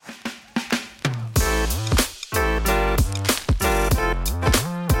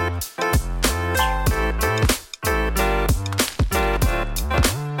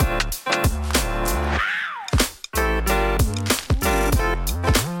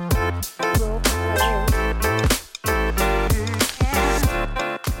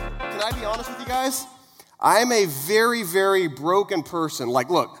guys? I'm a very, very broken person.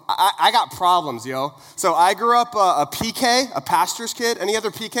 Like, look, I got problems, yo. So I grew up a PK, a pastor's kid. Any other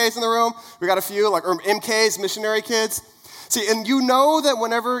PKs in the room? We got a few, like, or MKs, missionary kids. See, and you know that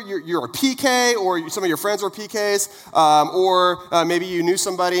whenever you're a PK or some of your friends were PKs, or maybe you knew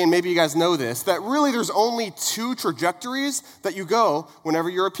somebody and maybe you guys know this, that really there's only two trajectories that you go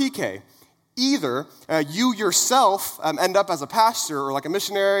whenever you're a PK. Either you yourself end up as a pastor or like a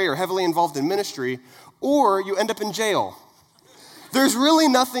missionary or heavily involved in ministry, or you end up in jail. There's really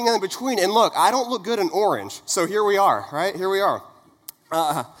nothing in between. And look, I don't look good in orange, so here we are, right? Here we are.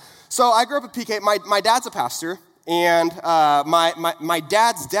 So I grew up at PK. My dad's a pastor. And my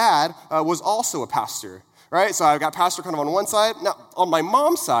dad's dad was also a pastor, right? So I got pastor kind of on one side. Now, on my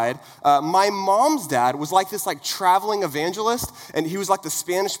mom's side, my mom's dad was like this like traveling evangelist, and he was like the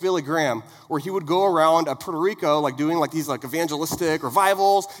Spanish Billy Graham, where he would go around Puerto Rico like doing like these like evangelistic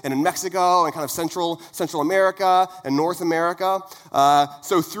revivals, and in Mexico and kind of Central America and North America.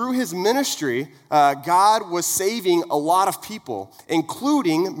 So through his ministry, God was saving a lot of people,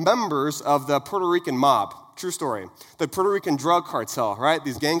 including members of the Puerto Rican mob. True story. The Puerto Rican drug cartel, right?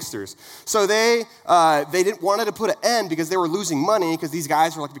 These gangsters. So they wanted to put an end because they were losing money because these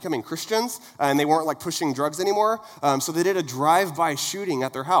guys were like becoming Christians and they weren't like pushing drugs anymore. So they did a drive-by shooting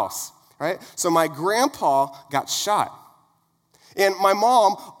at their house, right? So my grandpa got shot. And my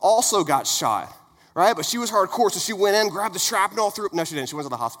mom also got shot, right? But she was hardcore, so she went in, grabbed the shrapnel, threw it. No, she didn't. She went to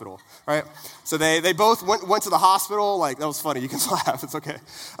the hospital, right? So they both went to the hospital. Like, that was funny. You can laugh. It's okay.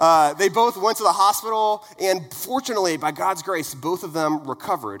 They both went to the hospital, and fortunately, by God's grace, both of them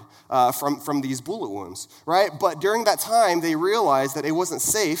recovered from these bullet wounds, right? But during that time, they realized that it wasn't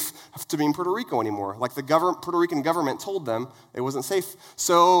safe to be in Puerto Rico anymore. Like, the Puerto Rican government told them it wasn't safe.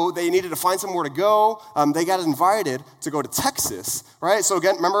 So they needed to find somewhere to go. They got invited to go to Texas, right? So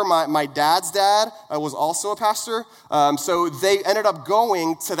again, remember my dad's dad was also a pastor. So they ended up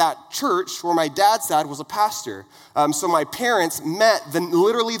going to that church where my dad's dad was a pastor. So my parents met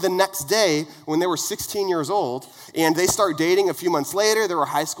literally the next day when they were 16 years old, and they start dating a few months later. They were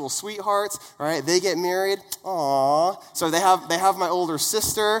high school sweethearts, right? They get married. Aww. So they have my older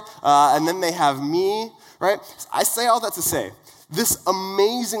sister, and then they have me, right? I say all that to say, this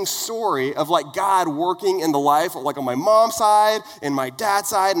amazing story of like God working in the life of like on my mom's side and my dad's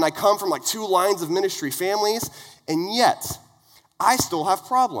side, and I come from like two lines of ministry families, and yet I still have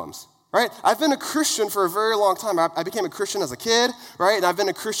problems, right? I've been a Christian for a very long time. I became a Christian as a kid, right? And I've been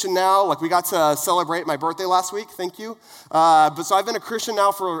a Christian now, like we got to celebrate my birthday last week, thank you. But so I've been a Christian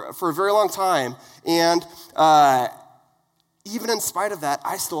now for a very long time, and even in spite of that,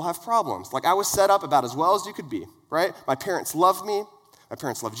 I still have problems. Like I was set up about as well as you could be, right? My parents love me. My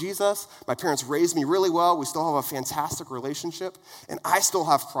parents love Jesus. My parents raised me really well. We still have a fantastic relationship, and I still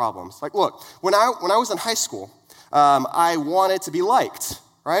have problems. Like, look, when I was in high school, I wanted to be liked,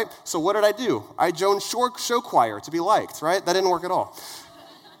 right? So what did I do? I joined show choir to be liked, right? That didn't work at all.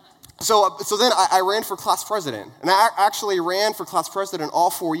 So then I ran for class president, and I actually ran for class president all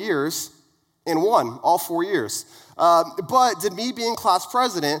 4 years and won all 4 years. But did me being class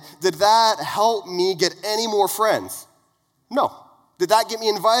president, did that help me get any more friends? No. Did that get me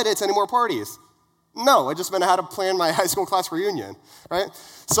invited to any more parties? No, it just meant I had to plan my high school class reunion, right?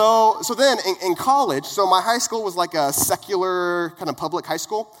 So then in college, so my high school was like a secular kind of public high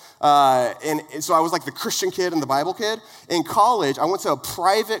school. And so I was like the Christian kid and the Bible kid. In college, I went to a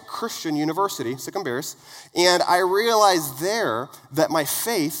private Christian university, Sic 'em Bears, and I realized there that my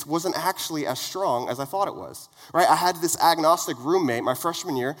faith wasn't actually as strong as I thought it was, right? I had this agnostic roommate my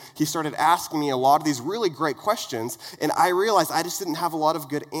freshman year. He started asking me a lot of these really great questions, and I realized I just didn't have a lot of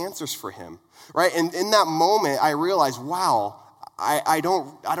good answers for him, right? And in that moment, I realized, wow, I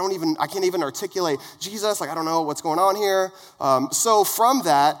can't even articulate Jesus. Like, I don't know what's going on here. So from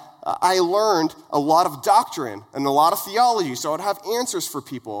that, I learned a lot of doctrine and a lot of theology. So I'd have answers for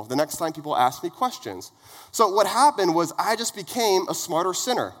people the next time people asked me questions. So what happened was I just became a smarter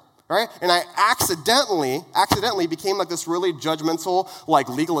sinner, right? And I accidentally became like this really judgmental, like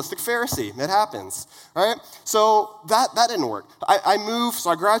legalistic Pharisee. It happens, right? So that didn't work. I moved, so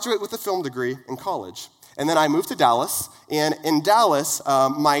I graduated with a film degree in college. And then I moved to Dallas, and in Dallas,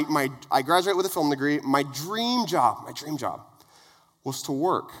 I graduated with a film degree. My dream job was to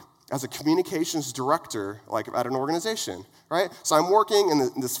work as a communications director, like at an organization, right? So I'm working,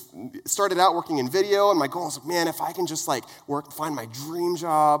 and started out working in video, and my goal is, man, if I can just like find my dream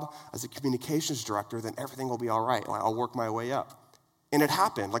job as a communications director, then everything will be all right. Like, I'll work my way up. And it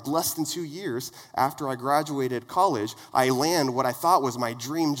happened, like less than 2 years after I graduated college, I land what I thought was my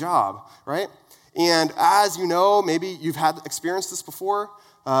dream job, right? And as you know, maybe you've experienced this before,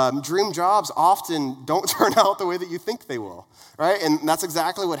 dream jobs often don't turn out the way that you think they will, right? And that's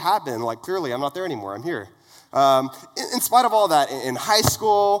exactly what happened. Like, clearly, I'm not there anymore. I'm here. In spite of all that, in high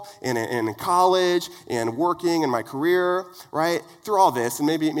school, in college, and working, in my career, right? Through all this, and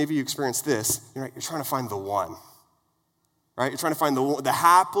maybe you experienced this, you're trying to find the one. Right? You're trying to find the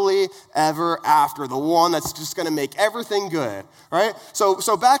happily ever after, the one that's just going to make everything good, right?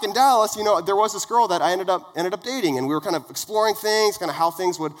 So back in Dallas, there was this girl that I ended up dating, and we were kind of exploring things, kind of how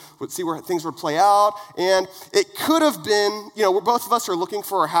things would see where things would play out, and it could have been, both of us are looking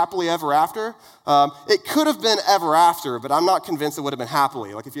for a happily ever after. It could have been ever after, but I'm not convinced it would have been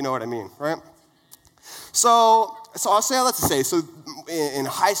happily, like if you know what I mean, right? So I'll say all that to say, so in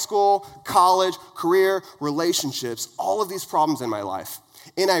high school, college, career, relationships, all of these problems in my life.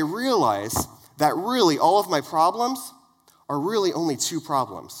 And I realize that really all of my problems are really only two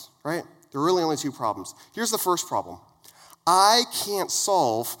problems, right? They're really only two problems. Here's the first problem. I can't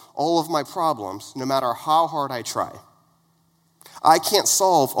solve all of my problems no matter how hard I try. I can't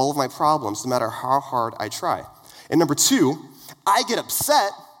solve all of my problems no matter how hard I try. And number two, I get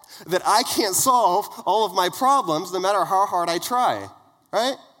upset that I can't solve all of my problems no matter how hard I try,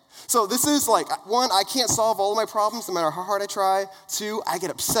 right? So this is like, one, I can't solve all of my problems no matter how hard I try. Two, I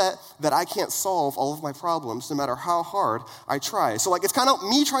get upset that I can't solve all of my problems no matter how hard I try. So like, it's kind of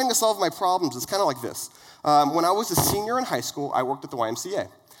me trying to solve my problems. It's kind of like this. When I was a senior in high school, I worked at the YMCA.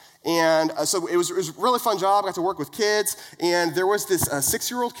 And so it was a really fun job. I got to work with kids. And there was this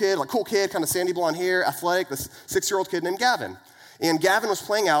 6-year-old kid, like cool kid, kind of sandy blonde hair, athletic, this 6-year-old kid named Gavin. And Gavin was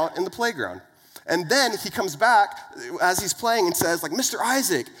playing out in the playground. And then he comes back as he's playing and says, like, Mr.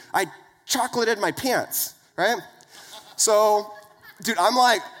 Isaac, I chocolated my pants, right? So, dude, I'm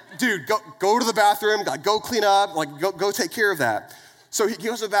like, dude, go to the bathroom, go clean up, like, go take care of that. So he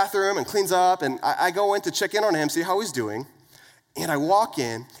goes to the bathroom and cleans up, and I go in to check in on him, see how he's doing. And I walk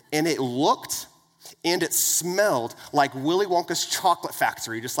in, and it looked and it smelled like Willy Wonka's chocolate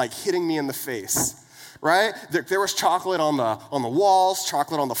factory, just like hitting me in the face. Right? There was chocolate on the walls,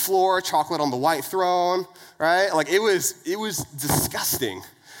 chocolate on the floor, chocolate on the white throne, right? Like it was disgusting.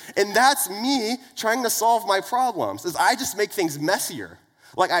 And that's me trying to solve my problems, is I just make things messier.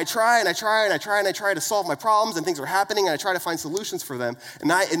 Like I try and I try and I try and I try to solve my problems, and things are happening, and I try to find solutions for them,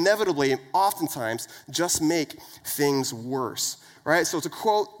 and I inevitably, oftentimes, just make things worse, right? So to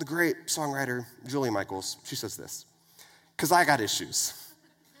quote the great songwriter Julia Michaels, she says this, "'Cause I got issues."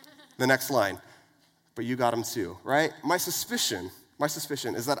 The next line, "But you got them too," right? My suspicion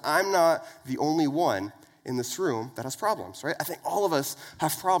is that I'm not the only one in this room that has problems, right? I think all of us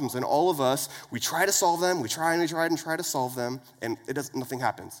have problems, and all of us, we try to solve them, we try to solve them, and nothing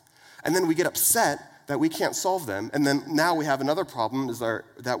happens. And then we get upset that we can't solve them, and then now we have another problem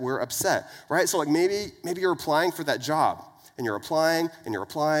that we're upset, right? So like maybe you're applying for that job, and you're applying, and you're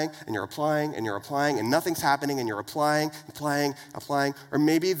applying, and you're applying, and you're applying, and nothing's happening, and you're applying. Or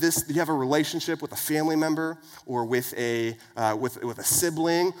maybe you have a relationship with a family member, or with a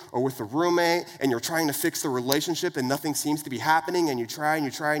sibling, or with a roommate, and you're trying to fix the relationship, and nothing seems to be happening, and you try, and you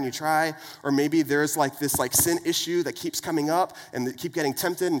try, and you try. Or maybe there's like this like sin issue that keeps coming up, and you keep getting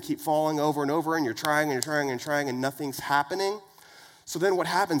tempted, and keep falling over and over, and you're trying, and you're trying, and you're trying, and nothing's happening. So then what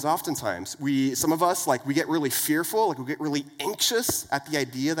happens oftentimes, some of us, like we get really fearful, like we get really anxious at the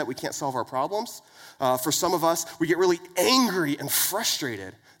idea that we can't solve our problems. For some of us, we get really angry and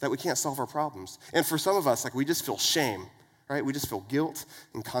frustrated that we can't solve our problems. And for some of us, like we just feel shame, right? We just feel guilt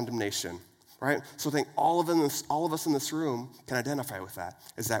and condemnation, right? So I think all of us in this room can identify with that,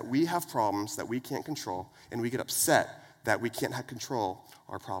 is that we have problems that we can't control, and we get upset that we can't control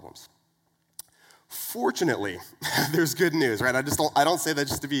our problems. Fortunately, there's good news, right? I don't say that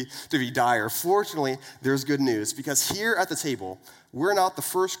just to be dire. Fortunately, there's good news, because here at the table, we're not the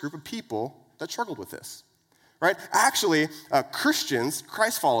first group of people that struggled with this, right? Actually, Christians,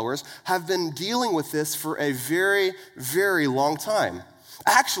 Christ followers, have been dealing with this for a very, very long time.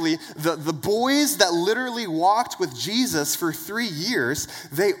 Actually, the boys that literally walked with Jesus for 3 years,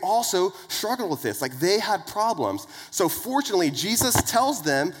 they also struggled with this. Like, they had problems. So fortunately, Jesus tells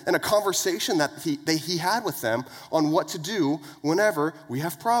them in a conversation that he had with them on what to do whenever we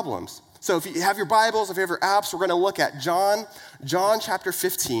have problems. So if you have your Bibles, if you have your apps, we're going to look at John chapter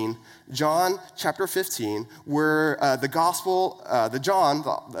 15. John chapter 15, where the author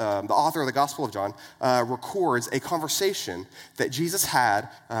of the Gospel of John, records a conversation that Jesus had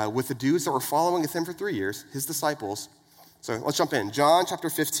with the dudes that were following with him for 3 years, his disciples. So let's jump in. John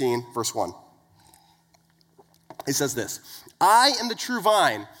chapter 15, verse 1. He says this, "I am the true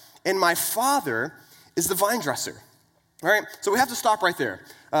vine, and my Father is the vine dresser." All right, so we have to stop right there,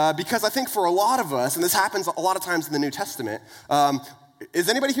 because I think for a lot of us, and this happens a lot of times in the New Testament, Is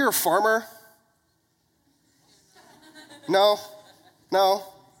anybody here a farmer? No? No?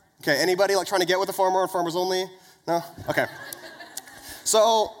 Okay, anybody like trying to get with a farmer on Farmers Only? No? Okay.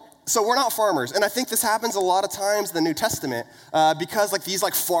 So we're not farmers, and I think this happens a lot of times in the New Testament because like these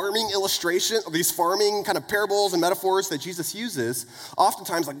like farming illustrations, these farming kind of parables and metaphors that Jesus uses,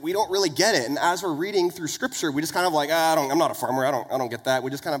 oftentimes like we don't really get it, and as we're reading through Scripture, we just kind of like, I'm not a farmer, I don't get that. We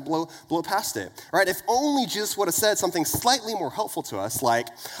just kind of blow past it, right? If only Jesus would have said something slightly more helpful to us, like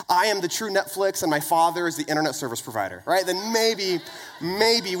I am the true Netflix and my Father is the internet service provider, right? Then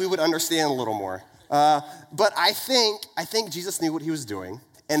maybe we would understand a little more. But I think Jesus knew what he was doing,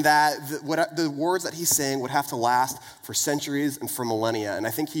 and that the words that he's saying would have to last for centuries and for millennia, and I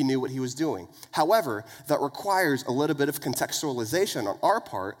think he knew what he was doing. However, that requires a little bit of contextualization on our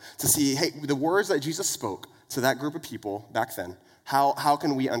part to see, hey, the words that Jesus spoke to that group of people back then, how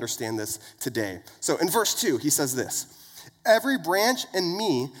can we understand this today? So in verse 2, he says this, every branch in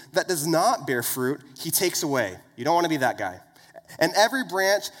me that does not bear fruit, he takes away. You don't want to be that guy. And every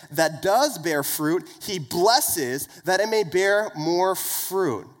branch that does bear fruit, he blesses that it may bear more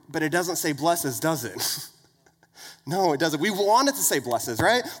fruit. But it doesn't say blesses, does it? No, it doesn't. We want it to say blesses,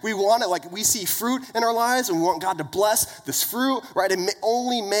 right? We want it, like we see fruit in our lives and we want God to bless this fruit, right? It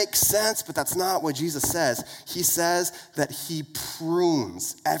only makes sense, but that's not what Jesus says. He says that he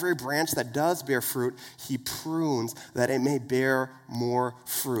prunes. Every branch that does bear fruit, he prunes that it may bear more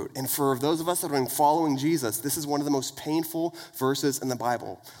fruit. And for those of us that have been following Jesus, this is one of the most painful verses in the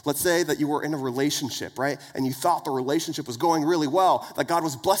Bible. Let's say that you were in a relationship, right? And you thought the relationship was going really well, that God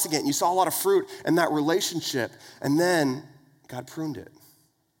was blessing it, and you saw a lot of fruit in that relationship. And then God pruned it.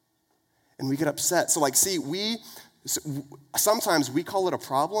 And we get upset. So like, see, sometimes we call it a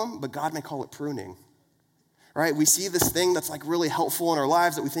problem, but God may call it pruning. Right? We see this thing that's like really helpful in our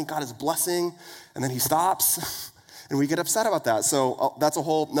lives that we think God is blessing, and then he stops. And we get upset about that. So that's a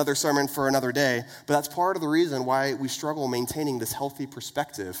whole another sermon for another day. But that's part of the reason why we struggle maintaining this healthy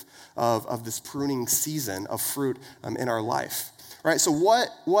perspective of this pruning season of fruit in our life. Right? So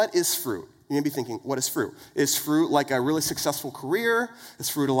what is fruit? You may be thinking, what is fruit? Is fruit like a really successful career? Is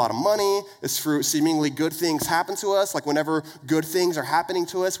fruit a lot of money? Is fruit seemingly good things happen to us? Like whenever good things are happening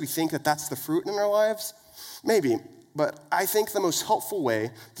to us, we think that that's the fruit in our lives? Maybe. But I think the most helpful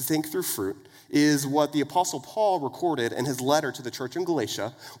way to think through fruit is what the Apostle Paul recorded in his letter to the church in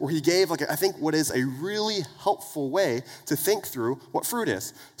Galatia, where he gave, I think, what is a really helpful way to think through what fruit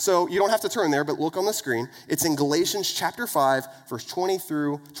is. So you don't have to turn there, but look on the screen. It's in Galatians chapter 5, verse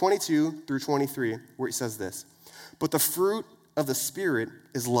 22 through 23, where he says this. But the fruit of the Spirit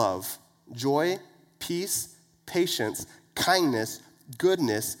is love, joy, peace, patience, kindness,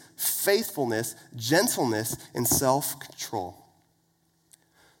 goodness, faithfulness, gentleness, and self-control.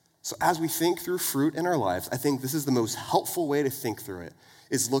 So as we think through fruit in our lives, I think this is the most helpful way to think through it,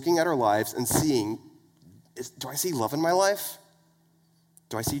 is looking at our lives and seeing, do I see love in my life?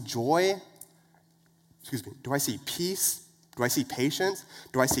 Do I see joy? Do I see peace? Do I see patience?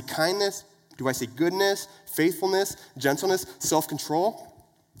 Do I see kindness? Do I see goodness, faithfulness, gentleness, self-control?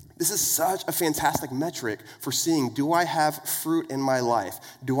 This is such a fantastic metric for seeing, do I have fruit in my life?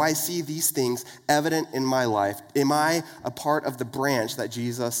 Do I see these things evident in my life? Am I a part of the branch that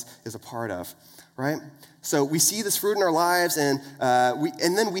Jesus is a part of, right? So we see this fruit in our lives, and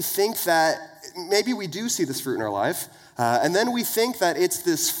then we think that maybe we do see this fruit in our life, and then we think that it's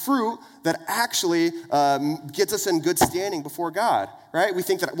this fruit that actually gets us in good standing before God, right? We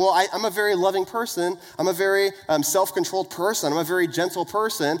think that, well, I'm a very loving person. I'm a very self-controlled person. I'm a very gentle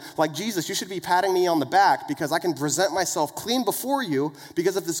person. Like Jesus, you should be patting me on the back because I can present myself clean before you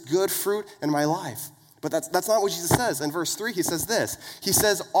because of this good fruit in my life. But that's not what Jesus says. In verse 3, he says this. He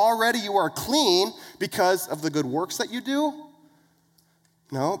says, already you are clean because of the good works that you do?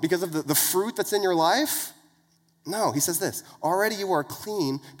 No, because of the fruit that's in your life? No, he says this, already you are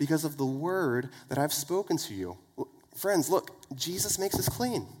clean because of the word that I've spoken to you. Friends, look, Jesus makes us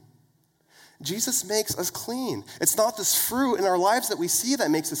clean. Jesus makes us clean. It's not this fruit in our lives that we see that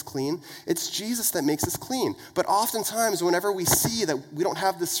makes us clean. It's Jesus that makes us clean. But oftentimes, whenever we see that we don't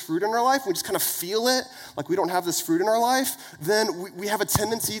have this fruit in our life, we just kind of feel it, like we don't have this fruit in our life, then we have a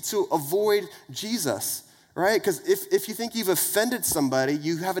tendency to avoid Jesus, right? Because if you think you've offended somebody,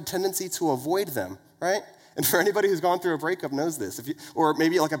 you have a tendency to avoid them, right? And for anybody who's gone through a breakup knows this. Or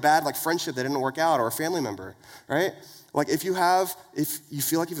maybe like a bad friendship that didn't work out, or a family member, right? Like if you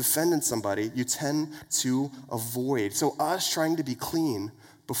feel like you've offended somebody, you tend to avoid. So us trying to be clean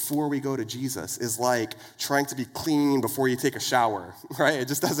before we go to Jesus is like trying to be clean before you take a shower, right? It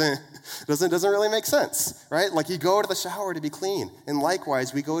just doesn't really make sense, right? Like you go to the shower to be clean. And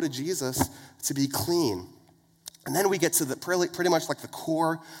likewise, we go to Jesus to be clean. And then we get to pretty much like the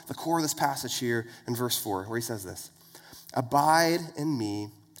core of this passage here in verse 4, where he says this: "Abide in me,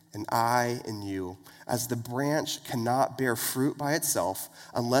 and I in you, as the branch cannot bear fruit by itself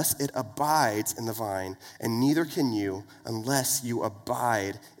unless it abides in the vine, and neither can you unless you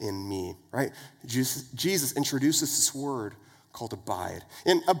abide in me." Right? Jesus introduces this word called abide.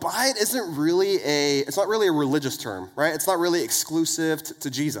 And abide it's not really a religious term, right? It's not really exclusive to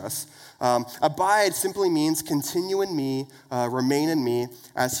Jesus. Abide simply means continue in me, remain in me,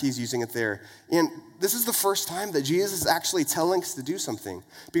 as he's using it there. And this is the first time that Jesus is actually telling us to do something.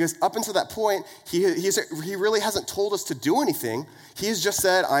 Because up until that point, he really hasn't told us to do anything. He has just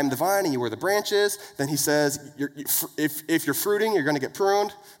said, "I'm the vine and you are the branches." Then he says, if you're fruiting, you're going to get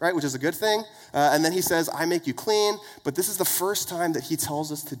pruned, right, which is a good thing. And then he says, "I make you clean." But this is the first time that he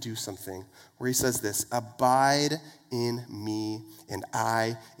tells us to do something, where he says this: "Abide in me and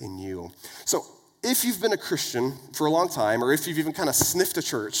I in you." So if you've been a Christian for a long time, or if you've even kind of sniffed a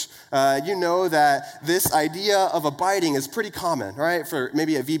church, you know that this idea of abiding is pretty common, right? For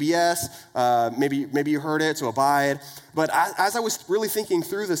maybe at VBS, maybe you heard it, to abide. But as I was really thinking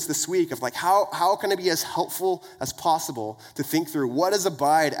through this week of like, how can it be as helpful as possible to think through what does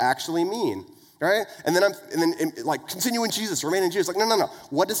abide actually mean? Right? And then continue in Jesus, remain in Jesus. Like, no.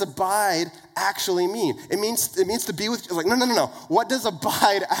 What does abide actually mean? It means to be with, like, no. What does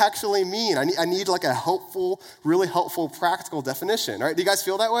abide actually mean? I need like a really helpful, practical definition, right? Do you guys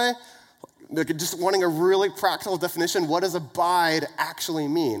feel that way? Like just wanting a really practical definition. What does abide actually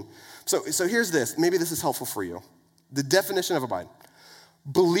mean? So here's this. Maybe this is helpful for you. The definition of abide: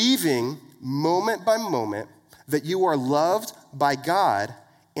 believing moment by moment that you are loved by God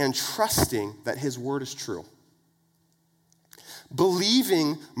and trusting that his word is true.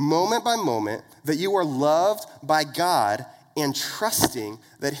 Believing moment by moment that you are loved by God and trusting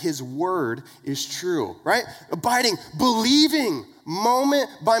that his word is true, right? Abiding, believing moment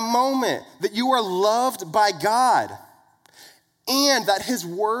by moment that you are loved by God and that his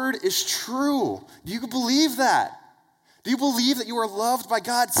word is true. Do you believe that? Do you believe that you are loved by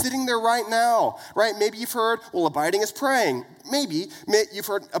God sitting there right now, right? Maybe you've heard, well, abiding is praying. Maybe you've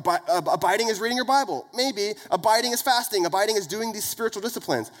heard abiding is reading your Bible. Maybe abiding is fasting. Abiding is doing these spiritual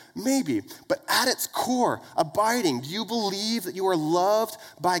disciplines. Maybe. But at its core, abiding, do you believe that you are loved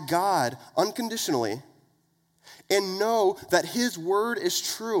by God unconditionally and know that his word is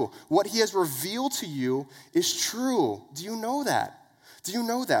true? What he has revealed to you is true. Do you know that? Do you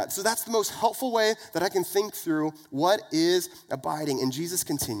know that? So that's the most helpful way that I can think through what is abiding. And Jesus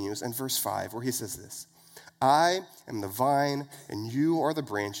continues in verse 5 where he says this: "I am the vine and you are the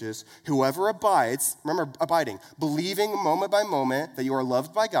branches. Whoever abides," remember abiding, believing moment by moment that you are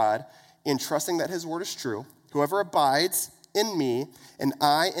loved by God and trusting that his word is true. "Whoever abides in me and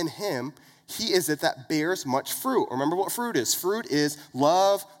I in him, he is it that bears much fruit." Remember what fruit is. Fruit is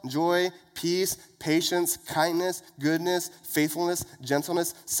love, joy, peace, patience, kindness, goodness, faithfulness,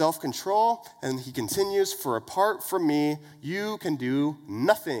 gentleness, self-control. And he continues, "For apart from me, you can do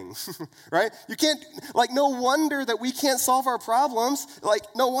nothing." Right? You can't, like, no wonder that we can't solve our problems. Like,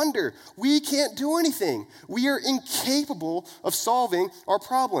 no wonder. We can't do anything. We are incapable of solving our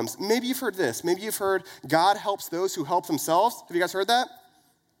problems. Maybe you've heard this. Maybe you've heard God helps those who help themselves. Have you guys heard that?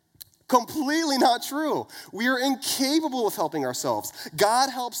 Completely not true. We are incapable of helping ourselves. God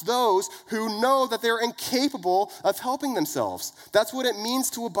helps those who know that they're incapable of helping themselves. That's what it means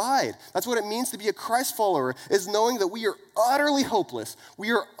to abide. That's what it means to be a Christ follower, is knowing that we are utterly hopeless.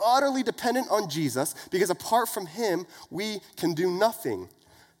 We are utterly dependent on Jesus because apart from him, we can do nothing.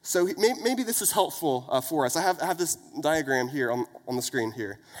 So maybe this is helpful for us. I have this diagram here on the screen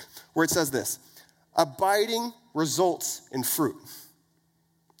here where it says this: abiding results in fruit.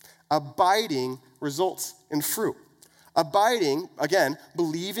 Abiding results in fruit. Abiding, again,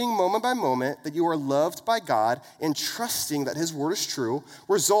 believing moment by moment that you are loved by God and trusting that his word is true,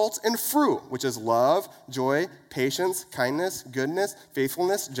 results in fruit, which is love, joy, patience, kindness, goodness,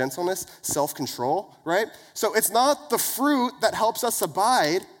 faithfulness, gentleness, self-control, right? So it's not the fruit that helps us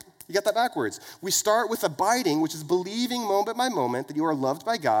abide. You got that backwards. We start with abiding, which is believing moment by moment that you are loved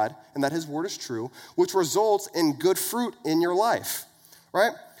by God and that his word is true, which results in good fruit in your life,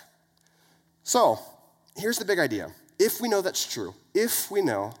 right? So, here's the big idea. If we know that's true, if we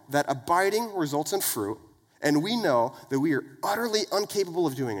know that abiding results in fruit, and we know that we are utterly incapable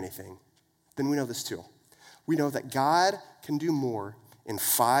of doing anything, then we know this too. We know that God can do more in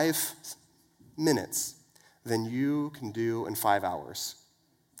 5 minutes than you can do in 5 hours.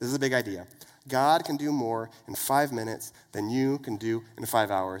 This is a big idea. God can do more in 5 minutes than you can do in 5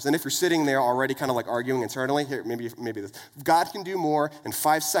 hours. And if you're sitting there already kind of like arguing internally, here, maybe this. God can do more in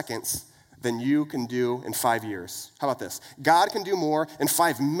 5 seconds than you can do in 5 years. How about this? God can do more in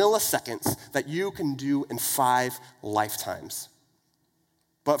 5 milliseconds that you can do in 5 lifetimes.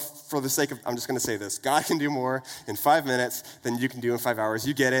 But for the sake of, I'm just going to say this. God can do more in 5 minutes than you can do in 5 hours.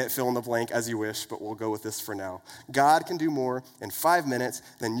 You get it, fill in the blank as you wish, but we'll go with this for now. God can do more in 5 minutes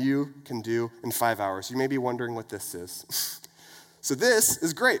than you can do in 5 hours. You may be wondering what this is. So this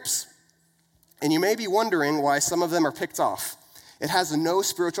is grapes. And you may be wondering why some of them are picked off. It has no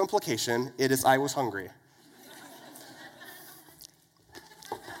spiritual implication. It is, I was hungry.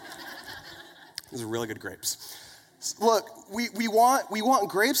 These are really good grapes. Look, we want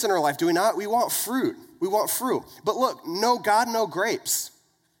grapes in our life, do we not? We want fruit. We want fruit. But look, no God, no grapes.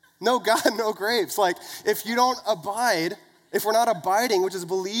 No God, no grapes. Like, if you don't abide, if we're not abiding, which is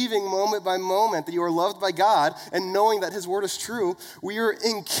believing moment by moment that you are loved by God and knowing that his word is true, we are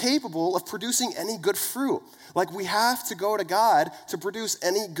incapable of producing any good fruit. Like, we have to go to God to produce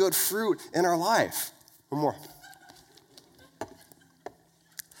any good fruit in our life. One more.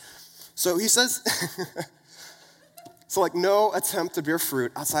 So he says, so like no attempt to bear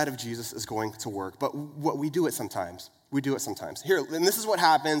fruit outside of Jesus is going to work. But what we do it sometimes. We do it sometimes. Here, and this is what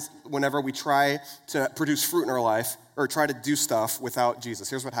happens whenever we try to produce fruit in our life or try to do stuff without Jesus.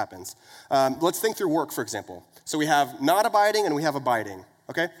 Here's what happens. Let's think through work, for example. So we have not abiding and we have abiding.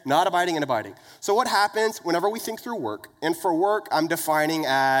 Okay? Not abiding and abiding. So what happens whenever we think through work? And for work, I'm defining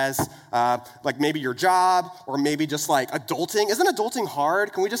as like maybe your job or maybe just like adulting. Isn't adulting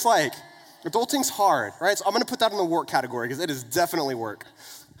hard? Can we just like, adulting's hard, right? So I'm going to put that in the work category because it is definitely work.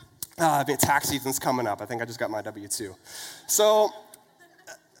 Tax season's coming up. I think I just got my W-2. So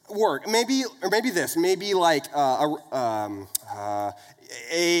work, maybe like a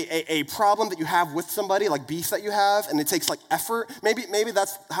problem that you have with somebody, like beef that you have, and it takes like effort. Maybe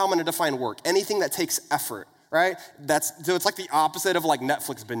that's how I'm going to define work. Anything that takes effort, right? So it's like the opposite of like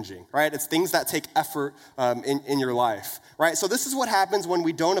Netflix binging, right? It's things that take effort in your life, right? So this is what happens when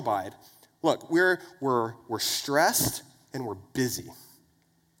we don't abide. Look, we're stressed and we're busy.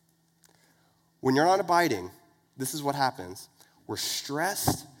 When you're not abiding, this is what happens. We're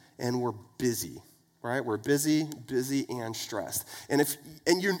stressed and we're busy, right? We're busy and stressed. And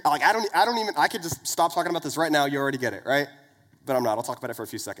you like I could just stop talking about this right now. You already get it, right? But I'm not. I'll talk about it for a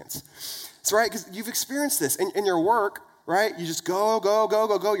few seconds. So right, because you've experienced this in your work, right? You just go.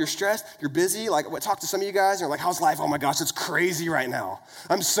 You're stressed. You're busy. Like, I talk to some of you guys, and you're like, how's life? Oh my gosh, it's crazy right now.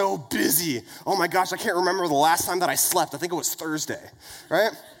 I'm so busy. Oh my gosh, I can't remember the last time that I slept. I think it was Thursday, right?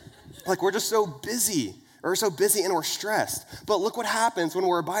 Like, we're just so busy. We're so busy and we're stressed. But look what happens when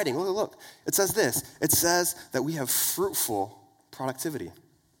we're abiding. Look. It says this. It says that we have fruitful productivity.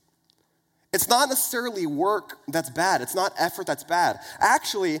 It's not necessarily work that's bad. It's not effort that's bad.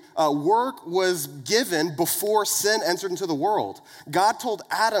 Actually, work was given before sin entered into the world. God told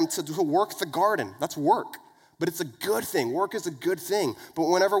Adam to work the garden. That's work. But it's a good thing. Work is a good thing. But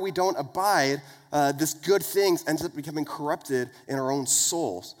whenever we don't abide, this good thing ends up becoming corrupted in our own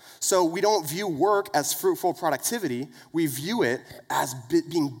souls. So we don't view work as fruitful productivity. We view it as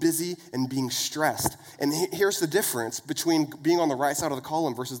being busy and being stressed. And here's the difference between being on the right side of the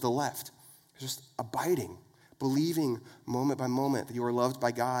column versus the left. It's just abiding, believing moment by moment that you are loved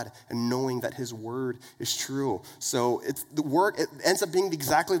by God and knowing that his word is true. So it ends up being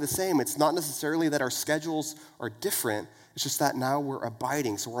exactly the same. It's not necessarily that our schedules are different. It's just that now we're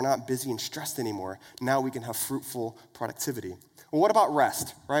abiding, so we're not busy and stressed anymore. Now we can have fruitful productivity. Well, what about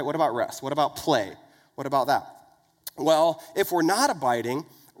rest, right? What about rest? What about play? What about that? Well, if we're not abiding,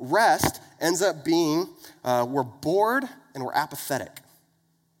 rest ends up being we're bored and we're apathetic.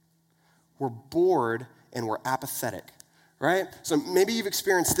 We're bored and we're apathetic, right? So maybe you've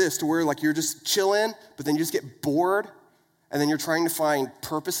experienced this to where like you're just chilling, but then you just get bored, and then you're trying to find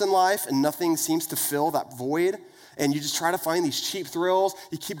purpose in life and nothing seems to fill that void. And you just try to find these cheap thrills.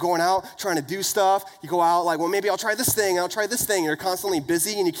 You keep going out, trying to do stuff. You go out like, well, maybe I'll try this thing, and I'll try this thing. And you're constantly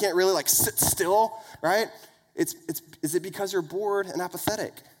busy, and you can't really like sit still, right? Is it because you're bored and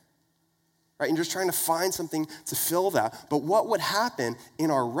apathetic, right? And you're just trying to find something to fill that. But what would happen in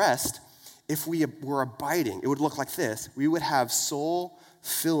our rest if we were abiding? It would look like this. We would have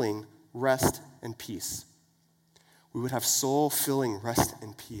soul-filling rest and peace. We would have soul-filling rest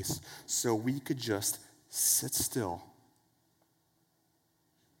and peace. So we could just sit still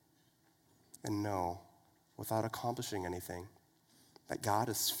and know, without accomplishing anything, that God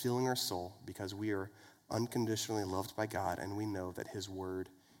is filling our soul because we are unconditionally loved by God and we know that his word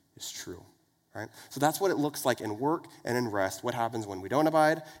is true. right? So that's what it looks like in work and in rest, what happens when we don't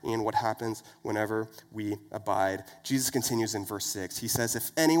abide and what happens whenever we abide. Jesus continues in verse 6. He says,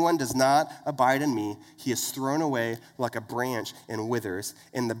 if anyone does not abide in me, he is thrown away like a branch and withers,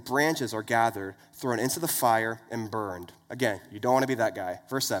 and the branches are gathered, thrown into the fire and burned. Again, you don't want to be that guy.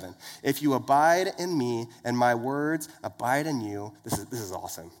 Verse 7, if you abide in me and my words abide in you, this is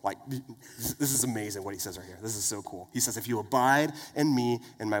awesome. Like, this is amazing what he says right here. This is so cool. He says, if you abide in me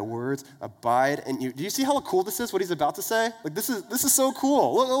and my words abide in you. Do you see how cool this is, what he's about to say? Like, this is so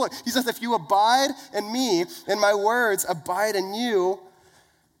cool. Look. He says, if you abide in me and my words abide in you,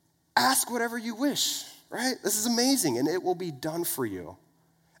 ask whatever you wish, right? This is amazing, and it will be done for you.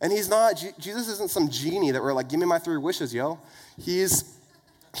 And Jesus isn't some genie that we're like, give me my 3 wishes, yo. He's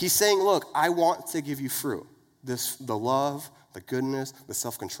saying, look, I want to give you fruit. The love, the goodness, the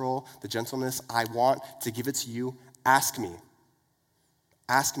self-control, the gentleness, I want to give it to you. Ask me.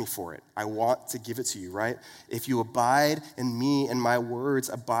 Ask me for it. I want to give it to you, right? If you abide in me and my words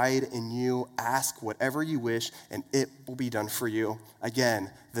abide in you, ask whatever you wish and it will be done for you.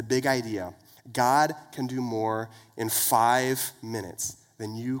 Again, the big idea. God can do more in 5 minutes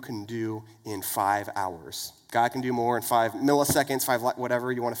than you can do in 5 hours. God can do more in 5 milliseconds,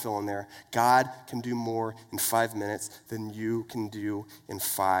 whatever you want to fill in there. God can do more in 5 minutes than you can do in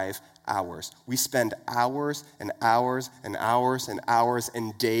 5 hours. We spend hours and hours and hours and hours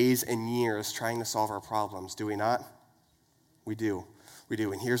and days and years trying to solve our problems, do we not? We do.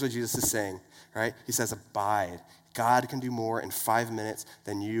 And here's what Jesus is saying, right? He says, abide. God can do more in 5 minutes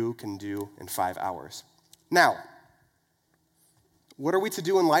than you can do in 5 hours. Now, what are we to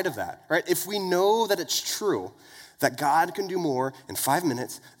do in light of that, right? If we know that it's true that God can do more in 5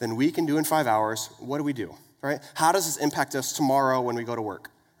 minutes than we can do in 5 hours, what do we do, right? How does this impact us tomorrow when we go to work,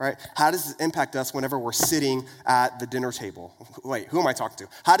 right? How does this impact us whenever we're sitting at the dinner table? Wait, who am I talking to?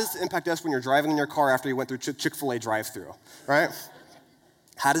 How does it impact us when you're driving in your car after you went through Chick-fil-A drive-thru, right?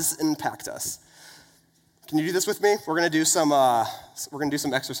 How does it impact us? Can you do this with me? We're gonna do some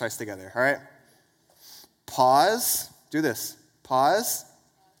exercise together, all right? Pause, do this. Pause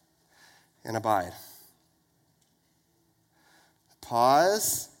and abide.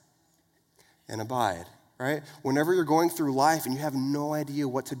 Pause and abide, right? Whenever you're going through life and you have no idea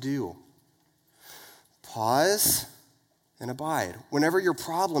what to do, pause and abide. Whenever your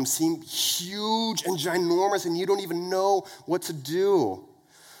problems seem huge and ginormous and you don't even know what to do,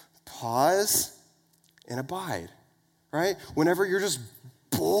 pause and abide, right? Whenever you're just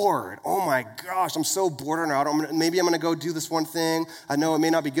bored. Oh my gosh, I'm so bored right now. Maybe I'm going to go do this one thing. I know it may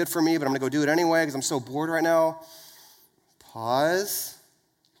not be good for me, but I'm going to go do it anyway because I'm so bored right now. Pause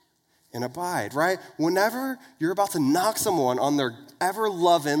and abide, right? Whenever you're about to knock someone on their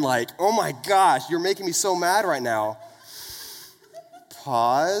ever-loving, like, oh my gosh, you're making me so mad right now.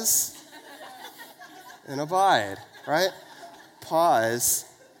 Pause and abide, right? Pause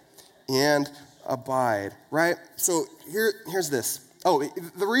and abide, right? So here's this. Oh,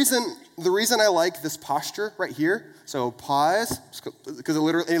 the reason I like this posture right here, so pause, because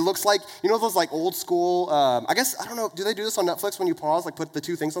it looks like, you know those like old school, I don't know, do they do this on Netflix when you pause, like put the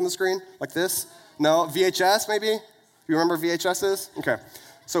 2 things on the screen, like this? No? VHS maybe? You remember VHS is? Okay.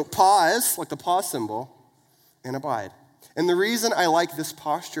 So pause, like the pause symbol, and abide. And the reason I like this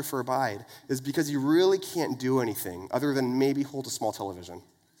posture for abide is because you really can't do anything other than maybe hold a small television.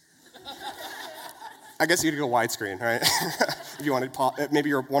 I guess you could go widescreen, right? If you want to, maybe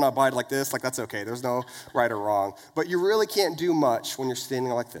you want to abide like this, like that's okay. There's no right or wrong. But you really can't do much when you're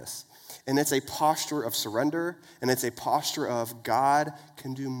standing like this. And it's a posture of surrender, and it's a posture of God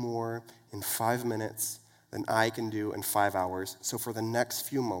can do more in 5 minutes than I can do in 5 hours. So for the next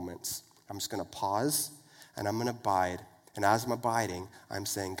few moments, I'm just going to pause, and I'm going to abide. And as I'm abiding, I'm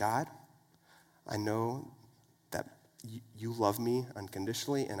saying, God, I know that you love me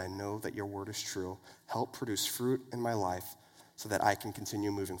unconditionally, and I know that your word is true. Help produce fruit in my life so that I can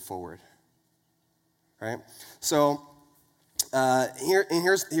continue moving forward, right? So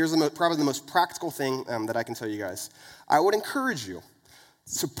here's probably the most practical thing that I can tell you guys. I would encourage you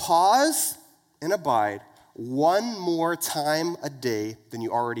to pause and abide 1 more time a day than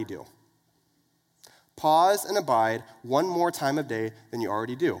you already do. Pause and abide 1 more time a day than you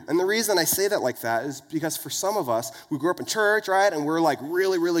already do. And the reason I say that like that is because for some of us, we grew up in church, right? And we're like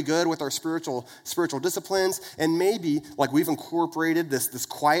really, really good with our spiritual disciplines. And maybe like we've incorporated this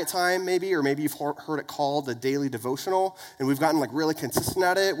quiet time maybe, or maybe you've heard it called the daily devotional. And we've gotten like really consistent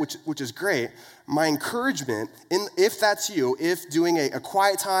at it, which is great. My encouragement, if that's you, if doing a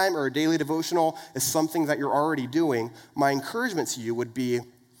quiet time or a daily devotional is something that you're already doing, my encouragement to you would be,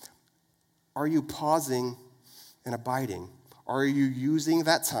 are you pausing and abiding? Are you using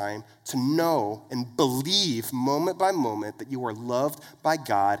that time to know and believe moment by moment that you are loved by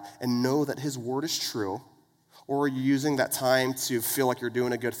God and know that his word is true? Or are you using that time to feel like you're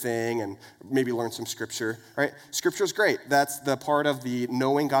doing a good thing and maybe learn some scripture, right? Scripture is great. That's the part of the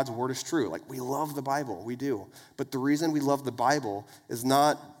knowing God's word is true. Like, we love the Bible, we do. But the reason we love the Bible is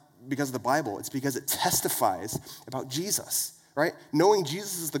not because of the Bible. It's because it testifies about Jesus, right? Knowing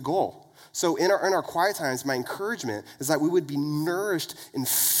Jesus is the goal. So in our quiet times, my encouragement is that we would be nourished and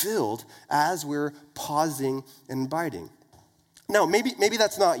filled as we're pausing and abiding. Now, maybe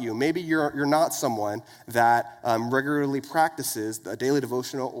that's not you. Maybe you're not someone that regularly practices a daily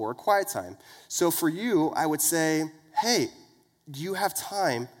devotional or a quiet time. So for you, I would say, hey, do you have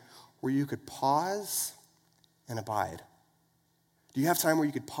time where you could pause and abide? Do you have time where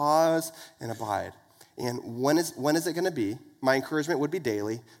you could pause and abide? And when is it going to be? My encouragement would be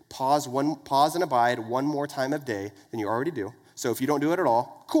daily. Pause and abide one more time a day than you already do. So if you don't do it at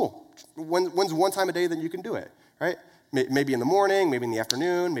all, cool. When's one time a day that you can do it, right? Maybe in the morning, maybe in the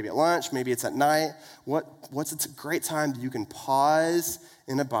afternoon, maybe at lunch, maybe it's at night. What's a great time that you can pause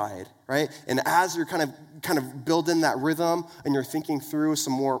and abide, right? And as you're kind of building that rhythm and you're thinking through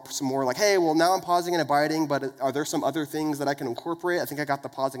some more like, hey, well, now I'm pausing and abiding, but are there some other things that I can incorporate? I think I got the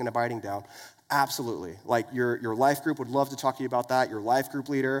pausing and abiding down. Absolutely. Like your life group would love to talk to you about that. Your life group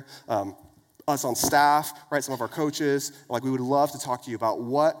leader, us on staff, right? Some of our coaches, like, we would love to talk to you about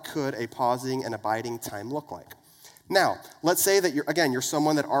what could a pausing and abiding time look like. Now, let's say that you're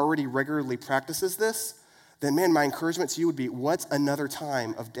someone that already regularly practices this, then man, my encouragement to you would be, what's another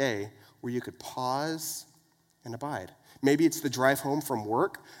time of day where you could pause and abide? Maybe it's the drive home from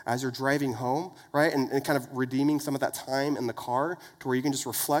work as you're driving home, right? And kind of redeeming some of that time in the car to where you can just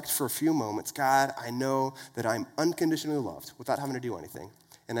reflect for a few moments. God, I know that I'm unconditionally loved without having to do anything.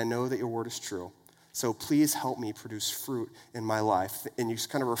 And I know that your word is true. So please help me produce fruit in my life. And you're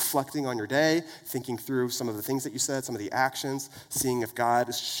kind of reflecting on your day, thinking through some of the things that you said, some of the actions, seeing if God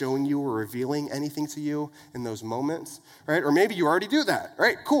is showing you or revealing anything to you in those moments, right? Or maybe you already do that,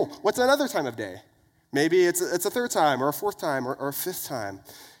 right? Cool. What's another time of day? Maybe it's a third time or a fourth time or a fifth time.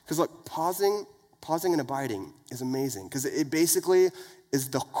 Because look, pausing and abiding is amazing because it basically is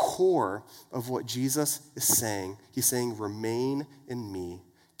the core of what Jesus is saying. He's saying, remain in me,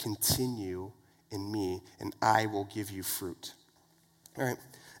 continue in me, and I will give you fruit. All right,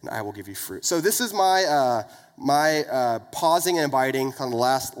 and I will give you fruit. So this is my pausing and abiding kind of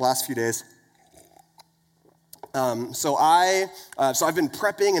the last few days. So I've been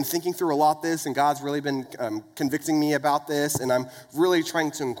prepping and thinking through a lot this, and God's really been convicting me about this, and I'm really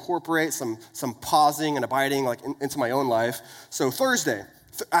trying to incorporate some pausing and abiding like into my own life. So Thursday,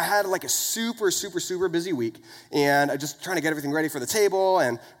 I had like a super busy week, and I just trying to get everything ready for the table,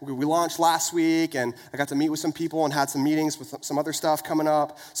 and we launched last week, and I got to meet with some people and had some meetings with some other stuff coming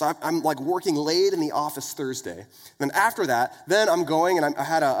up. So I'm like working late in the office Thursday. Then after that, then I'm going, and I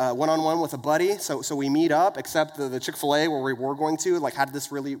had a one-on-one with a buddy, so we meet up, except the Chick-fil-A where we were going to, like, had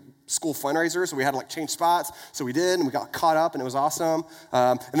this really school fundraiser, so we had to like change spots, so we did, and we got caught up, and it was awesome.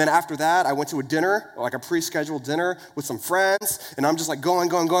 And then after that, I went to a dinner, like a pre-scheduled dinner with some friends, and I'm just like going,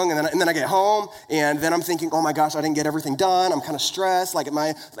 and then I get home, and then I'm thinking, oh my gosh, I didn't get everything done. I'm kind of stressed,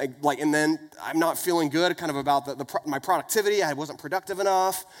 and then I'm not feeling good, kind of about my productivity. I wasn't productive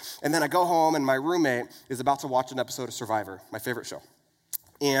enough, and then I go home, and my roommate is about to watch an episode of Survivor, my favorite show,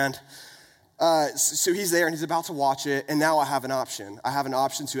 and so he's there, and he's about to watch it, and now I have an option.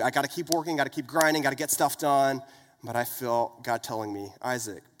 I got to keep working, got to keep grinding, got to get stuff done, but I feel God telling me,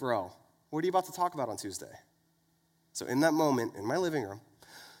 Isaac, bro, what are you about to talk about on Tuesday? So in that moment, in my living room,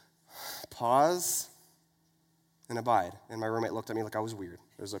 pause and abide. And my roommate looked at me like I was weird.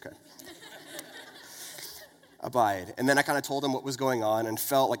 It was okay. Abide. And then I kind of told him what was going on and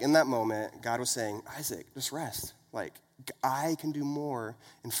felt like in that moment, God was saying, Isaac, just rest. Like, I can do more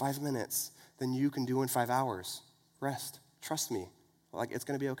in 5 minutes than you can do in 5 hours. Rest. Trust me. Like, it's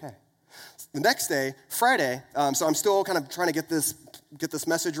going to be okay. The next day, Friday, so I'm still kind of trying to get this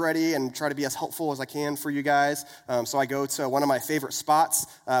message ready and try to be as helpful as I can for you guys. So I go to one of my favorite spots,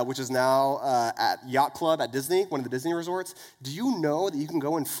 which is now at Yacht Club at Disney, one of the Disney resorts. Do you know that you can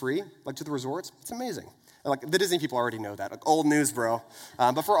go in free, like, to the resorts? It's amazing. Like, the Disney people already know that. Like, old news, bro.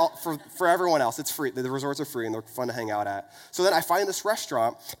 But for everyone else, it's free. The resorts are free, and they're fun to hang out at. So then I find this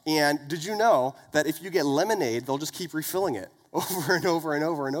restaurant, and did you know that if you get lemonade, they'll just keep refilling it? over and over and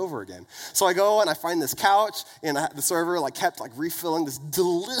over and over again. So I go and I find this couch, and the server kept refilling this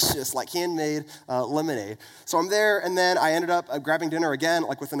delicious handmade lemonade. So I'm there, and then I ended up grabbing dinner again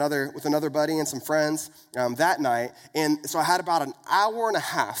with another buddy and some friends that night. And so I had about an hour and a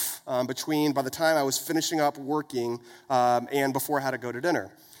half between by the time I was finishing up working and before I had to go to dinner.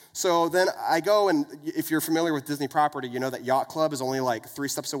 So then I go, and if you're familiar with Disney property, you know that Yacht Club is only 3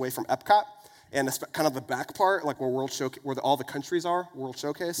 steps away from Epcot. And it's kind of the back part, where all the countries are, World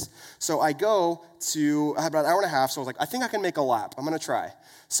Showcase. So I go I had about an hour and a half, so I was I think I can make a lap. I'm going to try.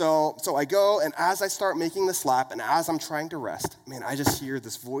 So I go, and as I start making this lap, and as I'm trying to rest, man, I just hear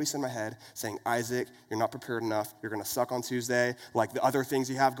this voice in my head saying, Isaac, you're not prepared enough. You're going to suck on Tuesday. The other things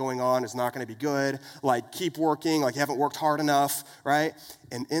you have going on is not going to be good. Keep working. You haven't worked hard enough, right?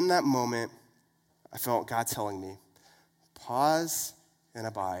 And in that moment, I felt God telling me, pause and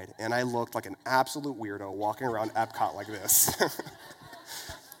abide. And I looked like an absolute weirdo walking around Epcot like this.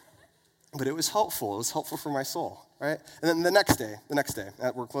 But it was helpful. It was helpful for my soul, right? And then the next day,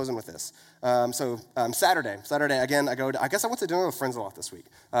 we're closing with this. Saturday, again, I guess I went to dinner with friends a lot this week.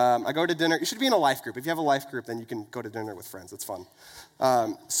 I go to dinner. You should be in a life group. If you have a life group, then you can go to dinner with friends. It's fun.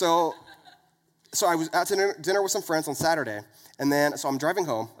 So I was at dinner with some friends on Saturday, and then, so I'm driving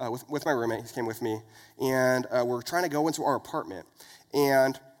home with my roommate. He came with me, and we're trying to go into our apartment.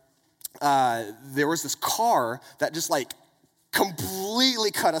 And there was this car that just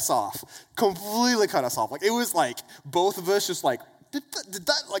completely cut us off. It was both of us just did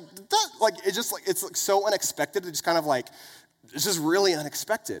that, it's so unexpected. It just kind of it's just really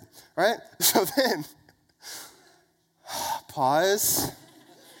unexpected, right? So then, pause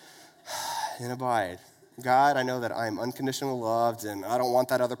and abide. God, I know that I am unconditionally loved, and I don't want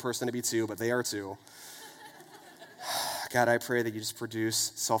that other person to be too, but they are too. God, I pray that you just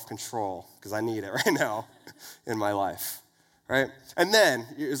produce self-control, because I need it right now in my life, right? And then,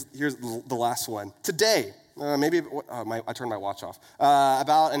 here's the last one. Today, I turned my watch off.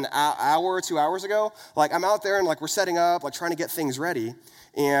 About an hour or 2 hours ago, I'm out there and we're setting up, trying to get things ready.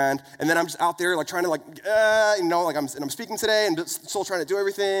 And then I'm just out there trying to I'm speaking today and still trying to do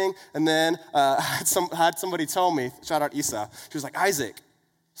everything. And then I had somebody tell me, shout out Isa, she was like, Isaac,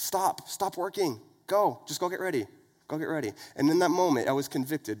 stop working. Just go get ready. Go get ready. And in that moment, I was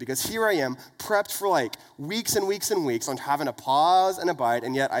convicted because here I am, prepped for weeks and weeks and weeks on having to pause and abide,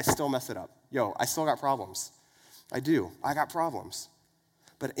 and yet I still mess it up. I still got problems. I do. I got problems.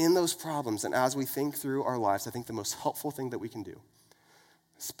 But in those problems, and as we think through our lives, I think the most helpful thing that we can do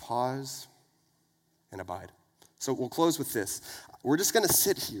is pause and abide. So we'll close with this. We're just going to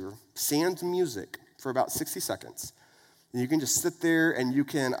sit here, sans music, for about 60 seconds. You can just sit there and you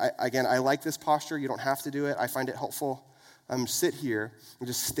can, I like this posture. You don't have to do it. I find it helpful. Sit here and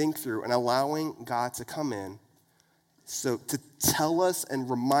just think through and allowing God to come in so to tell us and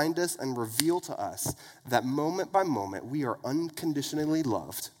remind us and reveal to us that moment by moment we are unconditionally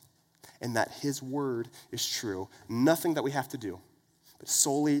loved and that his word is true. Nothing that we have to do, but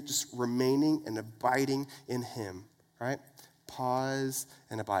solely just remaining and abiding in him, right? Pause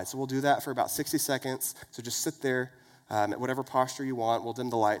and abide. So we'll do that for about 60 seconds. So just sit there. At whatever posture you want. We'll dim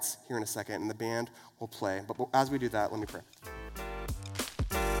the lights here in a second, and the band will play. But as we do that, let me pray.